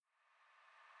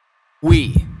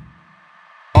We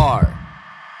are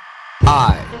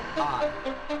I.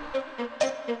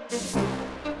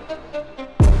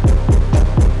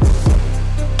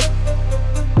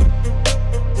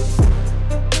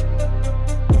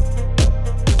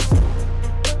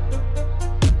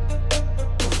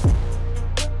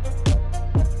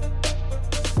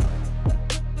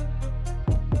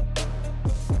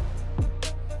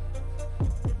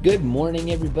 Good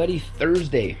morning, everybody.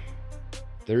 Thursday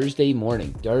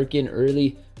morning, dark and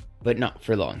early, but not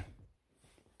for long.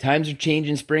 Times are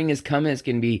changing. Spring is coming. It's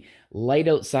going to be light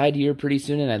outside here pretty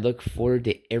soon, and I look forward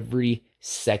to every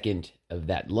second of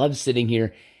that. Love sitting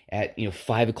here at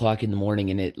 5 o'clock in the morning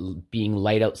and it being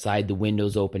light outside, the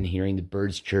windows open, hearing the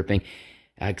birds chirping.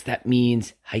 'Cause that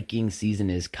means hiking season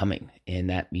is coming, and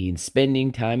that means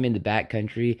spending time in the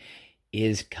backcountry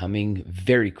is coming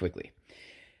very quickly.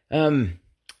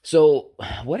 So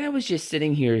what I was just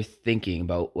sitting here thinking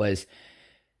about was,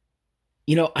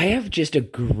 I have just a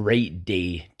great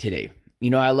day today.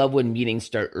 I love when meetings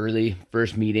start early.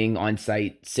 First meeting on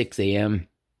site, 6 a.m.,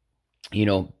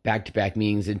 back-to-back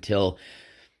meetings until,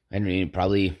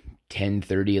 probably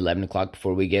 10:30, 11 o'clock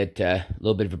before we get a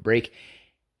little bit of a break.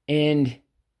 And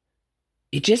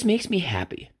it just makes me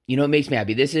happy. It makes me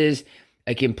happy. This is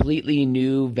a completely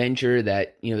new venture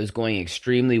that, is going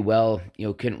extremely well.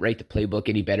 Couldn't write the playbook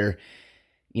any better.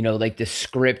 Like the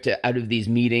script out of these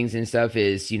meetings and stuff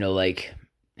is,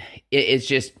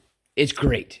 it's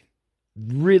great.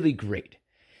 Really great.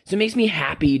 So it makes me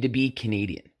happy to be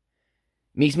Canadian. It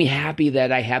makes me happy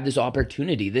that I have this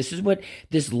opportunity. This is what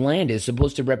this land is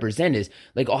supposed to represent, is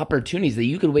like opportunities that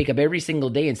you could wake up every single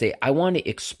day and say, I want to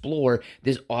explore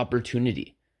this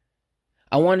opportunity.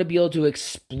 I want to be able to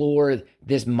explore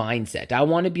this mindset. I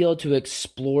want to be able to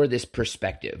explore this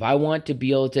perspective. I want to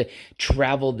be able to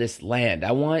travel this land.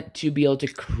 I want to be able to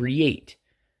create.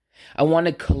 I want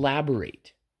to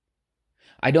collaborate.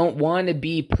 I don't want to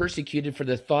be persecuted for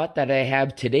the thought that I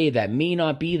have today that may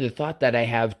not be the thought that I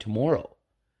have tomorrow.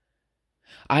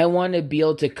 I want to be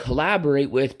able to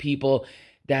collaborate with people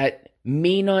that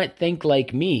may not think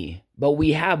like me, but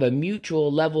we have a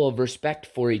mutual level of respect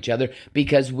for each other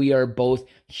because we are both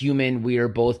human, we are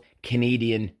both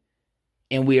Canadian,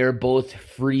 and we are both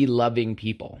free-loving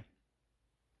people.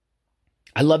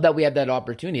 I love that we have that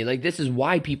opportunity. Like, this is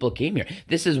why people came here.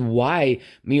 This is why,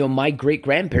 my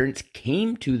great-grandparents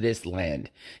came to this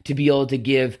land, to be able to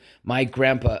give my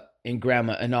grandpa and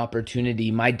grandma an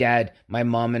opportunity, my dad, my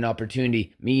mom an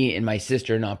opportunity, me and my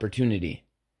sister an opportunity.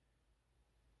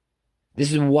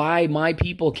 This is why my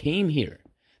people came here.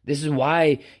 This is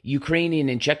why Ukrainian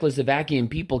and Czechoslovakian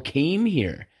people came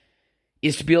here,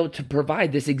 is to be able to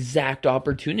provide this exact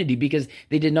opportunity because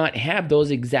they did not have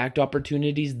those exact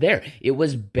opportunities there. It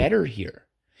was better here.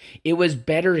 It was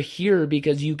better here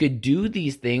because you could do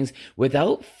these things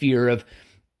without fear of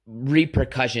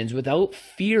repercussions, without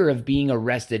fear of being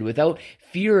arrested, without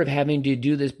fear of having to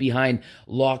do this behind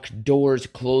locked doors,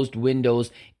 closed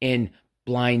windows, and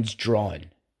blinds drawn.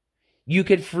 You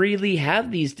could freely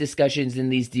have these discussions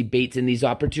and these debates and these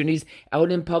opportunities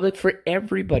out in public for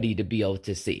everybody to be able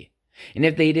to see. And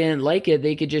if they didn't like it,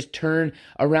 they could just turn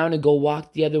around and go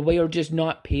walk the other way or just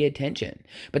not pay attention.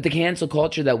 But the cancel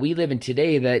culture that we live in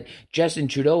today, that Justin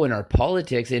Trudeau and our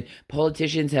politics and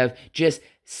politicians have just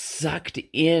sucked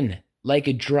in like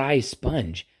a dry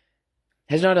sponge,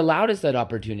 has not allowed us that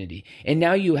opportunity. And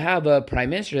now you have a prime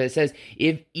minister that says,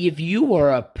 if you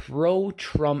are a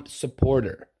pro-Trump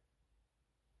supporter,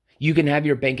 you can have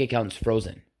your bank accounts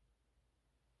frozen.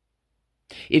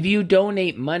 If you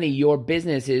donate money, your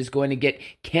business is going to get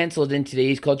canceled in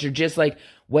today's culture, just like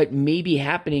what may be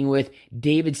happening with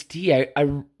David's Tea.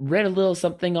 I read a little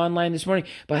something online this morning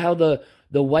about how the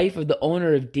wife of the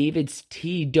owner of David's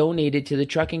Tea donated to the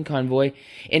trucking convoy,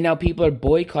 and now people are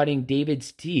boycotting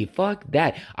David's Tea. Fuck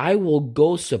that. I will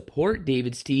go support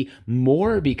David's Tea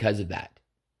more because of that.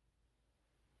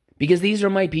 Because these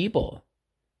are my people.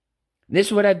 This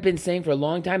is what I've been saying for a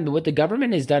long time. What the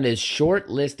government has done is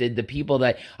shortlisted the people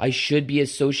that I should be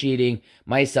associating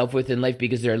myself with in life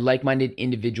because they're like-minded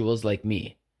individuals like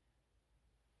me.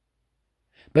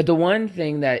 But the one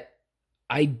thing that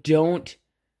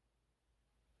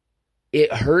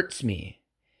it hurts me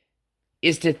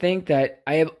is to think that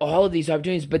I have all of these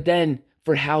opportunities, but then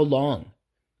for how long?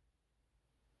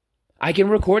 I can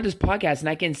record this podcast and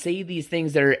I can say these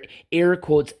things that are air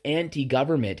quotes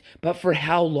anti-government, but for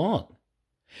how long?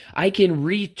 I can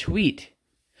retweet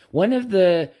one of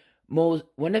the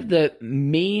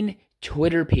main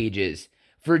Twitter pages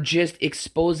for just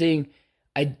exposing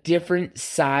a different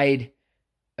side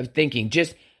of thinking,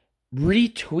 just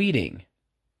retweeting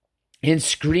and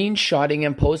screenshotting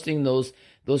and posting those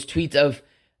tweets of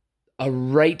a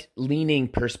right-leaning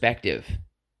perspective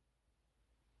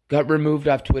got removed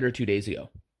off Twitter 2 days ago.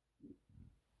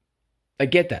 I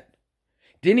get that.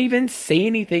 Didn't even say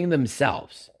anything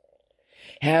themselves.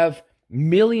 Have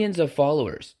millions of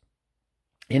followers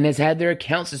and has had their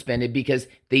account suspended because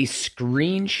they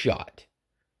screenshot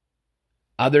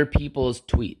other people's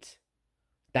tweets.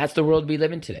 That's the world we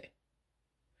live in today.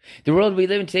 The world we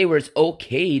live in today where it's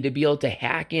okay to be able to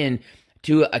hack in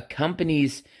to a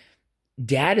company's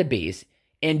database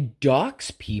and dox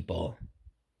people.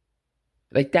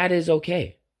 Like, that is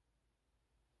okay.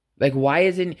 Like, why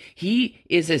isn't he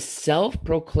is a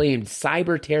self-proclaimed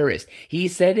cyber terrorist. He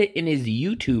said it in his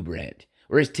YouTube rant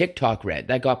or his TikTok rant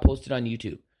that got posted on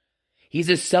YouTube. He's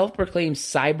a self-proclaimed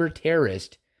cyber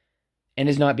terrorist and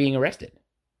is not being arrested.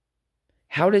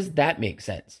 How does that make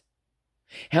sense?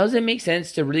 How does it make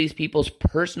sense to release people's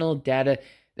personal data?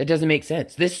 That doesn't make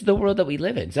sense. This is the world that we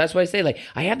live in. So that's why I say, like,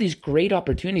 I have these great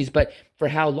opportunities, but for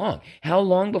how long? How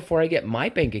long before I get my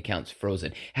bank accounts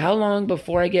frozen? How long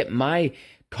before I get my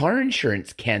car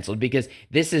insurance canceled? Because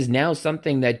this is now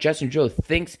something that Justin Trudeau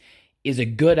thinks is a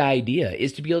good idea,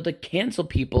 is to be able to cancel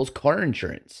people's car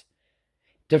insurance,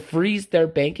 to freeze their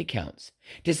bank accounts,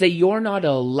 to say you're not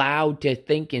allowed to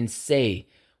think and say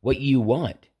what you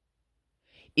want.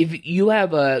 If you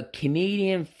have a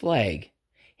Canadian flag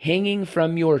hanging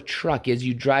from your truck as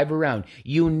you drive around,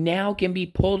 you now can be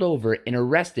pulled over and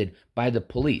arrested by the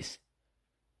police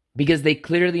because they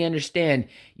clearly understand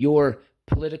your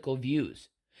political views.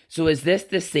 So is this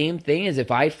the same thing as if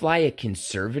I fly a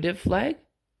conservative flag?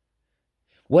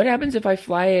 What happens if I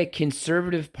fly a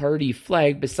Conservative Party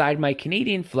flag beside my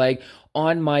Canadian flag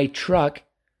on my truck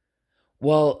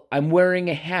while I'm wearing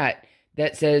a hat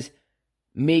that says,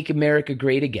 "Make America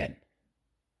Great Again"?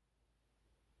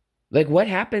 Like, what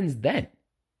happens then?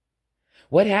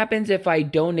 What happens if I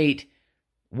donate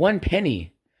 1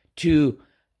 penny to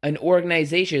an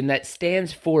organization that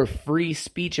stands for free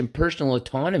speech and personal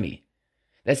autonomy,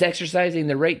 that's exercising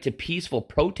the right to peaceful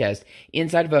protest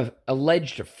inside of an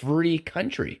alleged free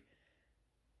country?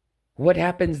 What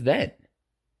happens then?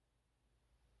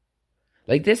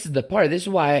 Like, this is the part. This is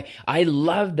why I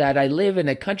love that I live in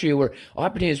a country where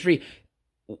opportunity is free.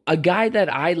 A guy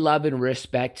that I love and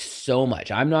respect so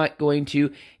much, I'm not going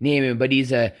to name him, but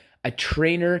he's a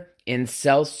trainer in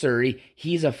South Surrey.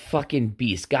 He's a fucking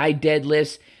beast. Guy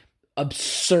deadlifts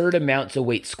absurd amounts of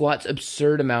weight, squats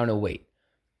absurd amount of weight.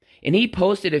 And he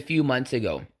posted a few months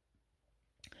ago,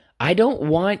 "I don't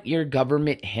want your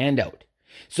government handout.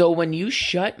 So when you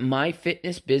shut my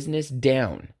fitness business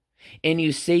down and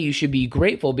you say you should be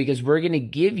grateful because we're going to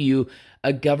give you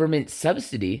a government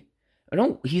subsidy,"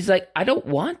 he's like, "I don't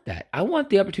want that. I want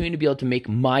the opportunity to be able to make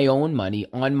my own money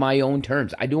on my own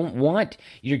terms. I don't want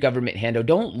your government handout.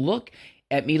 Don't look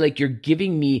at me like you're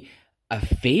giving me a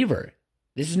favor.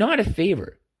 This is not a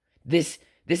favor. This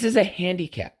is a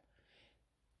handicap.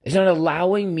 It's not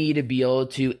allowing me to be able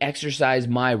to exercise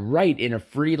my right in a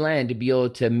free land to be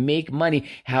able to make money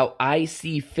how I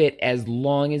see fit as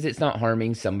long as it's not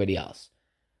harming somebody else."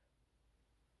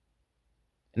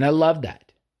 And I love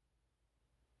that.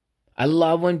 I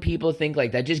love when people think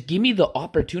like that. Just give me the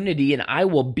opportunity and I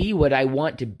will be what I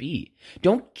want to be.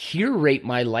 Don't curate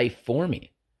my life for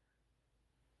me.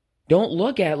 Don't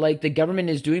look at like the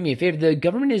government is doing me a favor. The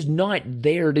government is not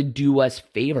there to do us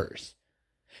favors.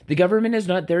 The government is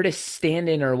not there to stand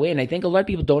in our way. And I think a lot of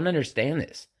people don't understand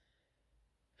this.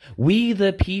 We,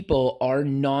 the people, are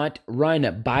not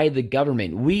run by the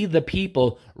government. We, the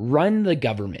people, run the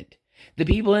government. The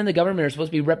people in the government are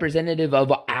supposed to be representative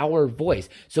of our voice.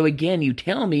 So again, you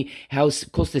tell me how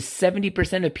close to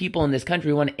 70% of people in this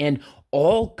country want to end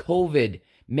all COVID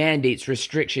mandates,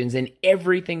 restrictions, and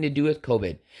everything to do with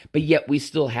COVID, but yet we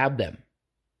still have them.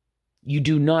 You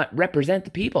do not represent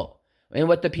the people and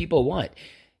what the people want.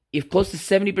 If close to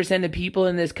 70% of people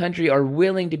in this country are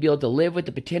willing to be able to live with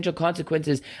the potential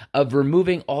consequences of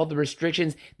removing all the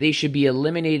restrictions, they should be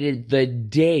eliminated the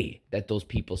day that those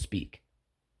people speak.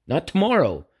 Not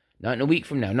tomorrow, not in a week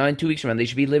from now, not in 2 weeks from now. They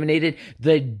should be eliminated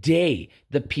the day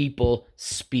the people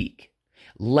speak.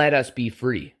 Let us be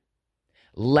free.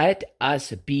 Let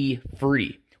us be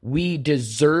free. We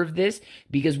deserve this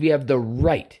because we have the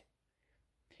right.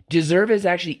 Deserve is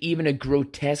actually even a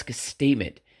grotesque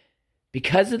statement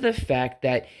because of the fact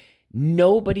that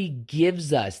nobody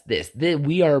gives us this. That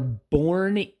we are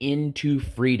born into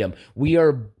freedom. We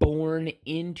are born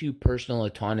into personal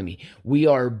autonomy. We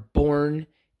are born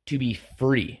to be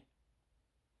free.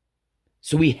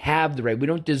 So we have the right. We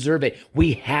don't deserve it.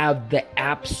 We have the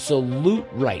absolute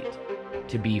right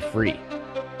to be free.